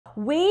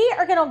we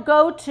are going to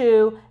go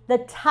to the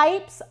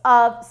types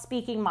of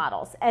speaking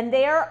models, and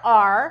there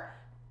are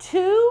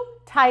 2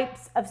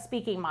 types of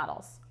speaking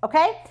models,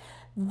 okay?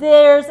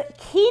 There's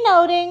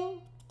keynoting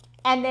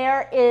and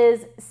there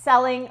is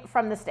selling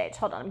from the stage.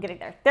 Hold on, I'm getting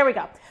there. There we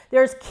go.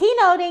 There's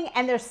keynoting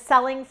and there's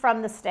selling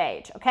from the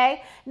stage,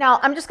 okay? Now,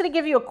 I'm just going to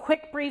give you a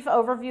quick brief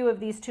overview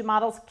of these 2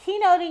 models.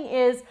 Keynoting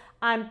is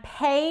I'm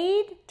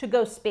paid to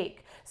go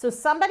speak. So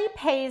somebody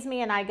pays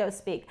me and I go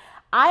speak.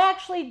 I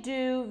actually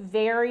do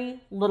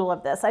very little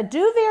of this. I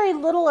do very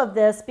little of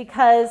this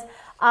because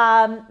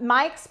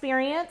my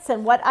experience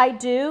and what I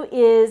do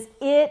is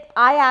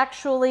I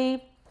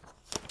actually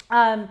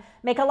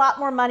make a lot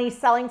more money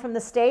selling from the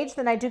stage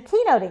than I do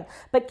keynoting.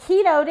 But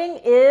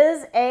keynoting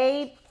is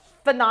a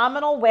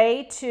phenomenal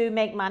way to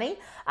make money.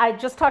 I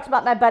just talked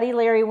about my buddy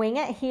Larry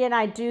Wingett. He and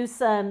I do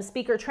some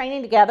speaker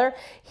training together.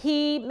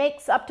 He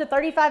makes up to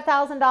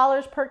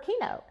 $35,000 per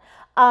keynote.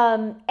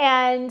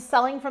 And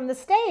selling from the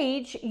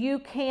stage,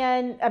 it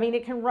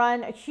can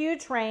run a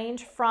huge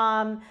range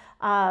from,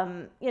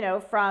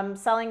 from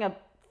selling a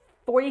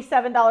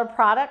 $47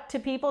 product to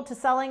people to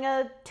selling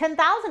a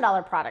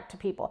 $10,000 product to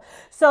people.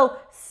 So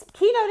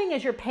keynoting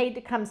is you're paid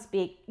to come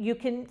speak. You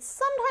can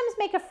sometimes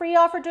make a free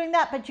offer doing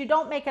that, but you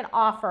don't make an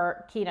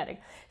offer keynoting.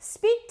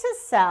 Speak to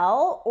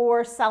sell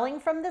or selling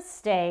from the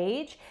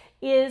stage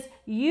is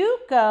you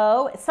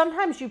go,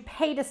 sometimes you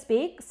pay to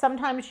speak,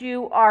 sometimes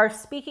you are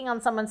speaking on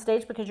someone's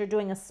stage because you're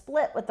doing a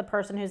split with the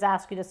person who's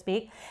asked you to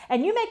speak,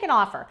 and you make an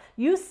offer,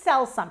 you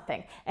sell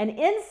something, and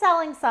in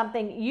selling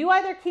something, you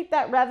either keep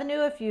that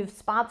revenue if you've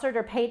sponsored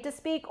or paid to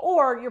speak,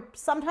 or you're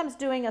sometimes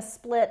doing a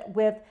split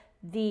with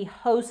the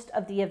host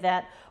of the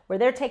event where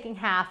they're taking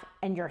half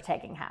and you're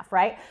taking half,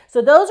 right?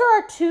 So those are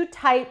our 2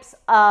 types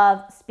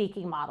of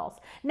speaking models.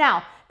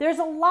 Now, there's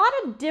a lot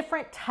of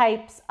different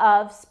types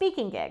of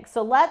speaking gigs.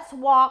 So let's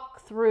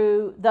walk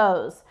through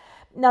those.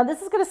 Now,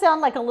 this is going to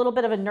sound like a little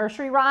bit of a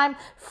nursery rhyme.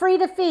 Free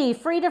to fee,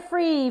 free to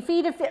free,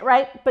 fee to fee,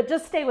 right? But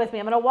just stay with me.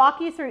 I'm going to walk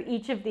you through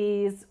each of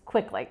these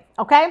quickly,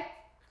 okay?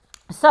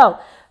 So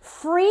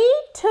free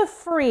to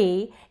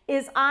free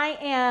is I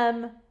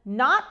am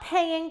not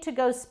paying to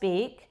go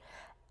speak.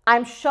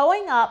 I'm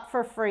showing up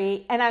for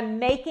free and I'm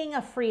making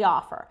a free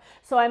offer.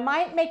 So I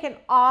might make an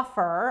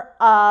offer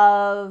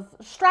of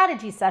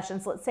strategy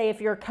sessions. Let's say if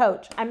you're a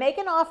coach, I make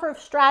an offer of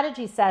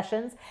strategy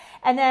sessions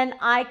and then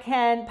I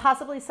can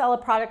possibly sell a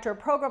product or a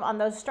program on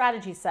those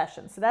strategy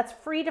sessions. So that's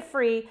free to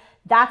free.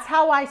 That's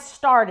how I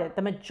started.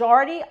 The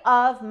majority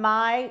of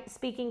my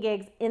speaking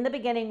gigs in the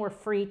beginning were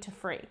free to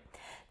free.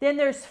 Then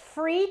there's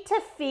free to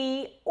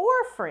fee or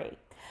free.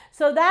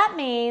 So that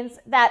means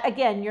that,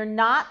 again, you're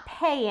not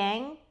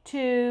paying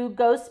to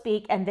go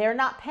speak and they're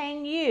not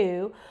paying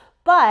you,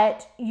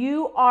 but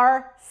you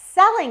are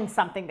selling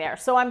something there.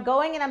 So I'm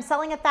going and I'm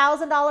selling a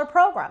 $1,000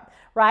 program,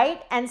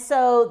 right? And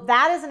so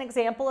that is an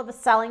example of a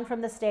selling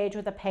from the stage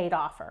with a paid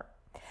offer.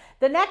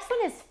 The next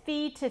one is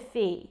fee to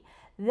fee.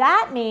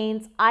 That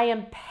means I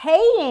am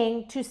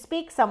paying to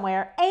speak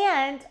somewhere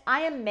and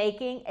I am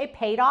making a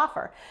paid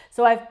offer.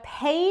 So I've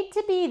paid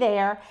to be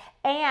there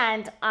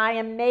and I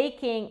am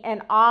making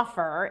an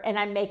offer and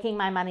I'm making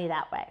my money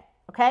that way,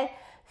 okay?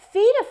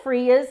 Fee to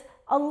free is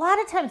a lot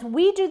of times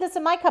we do this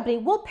in my company.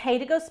 We'll pay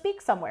to go speak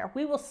somewhere.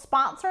 We will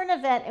sponsor an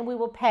event and we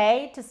will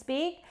pay to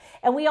speak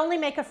and we only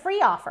make a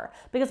free offer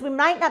because we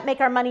might not make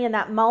our money in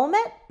that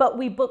moment, but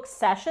we book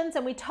sessions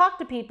and we talk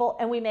to people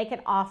and we make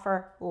an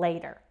offer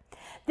later.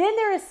 Then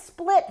there is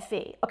split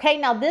fee. Okay,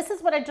 now this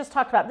is what I just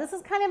talked about. This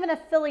is kind of an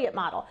affiliate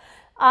model.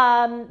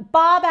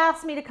 Bob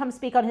asked me to come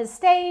speak on his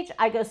stage.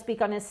 I go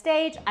speak on his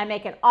stage. I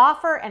make an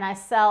offer and I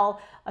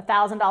sell a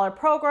 $1,000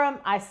 program.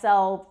 I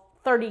sell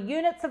 30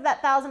 units of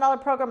that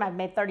 $1,000 program. I've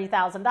made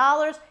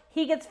 $30,000.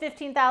 He gets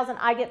 $15,000.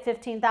 I get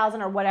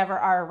 $15,000 or whatever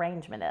our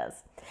arrangement is.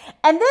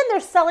 And then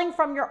there's selling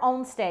from your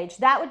own stage.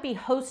 That would be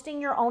hosting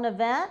your own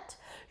event,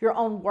 your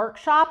own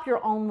workshop,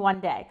 your own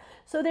one day.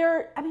 So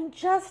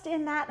just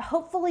in that,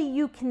 hopefully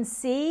you can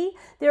see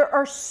there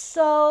are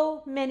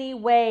so many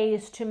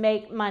ways to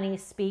make money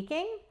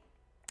speaking.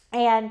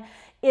 And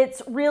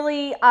it's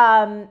really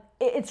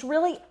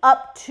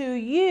up to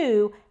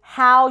you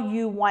how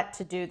you want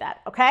to do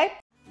that, okay?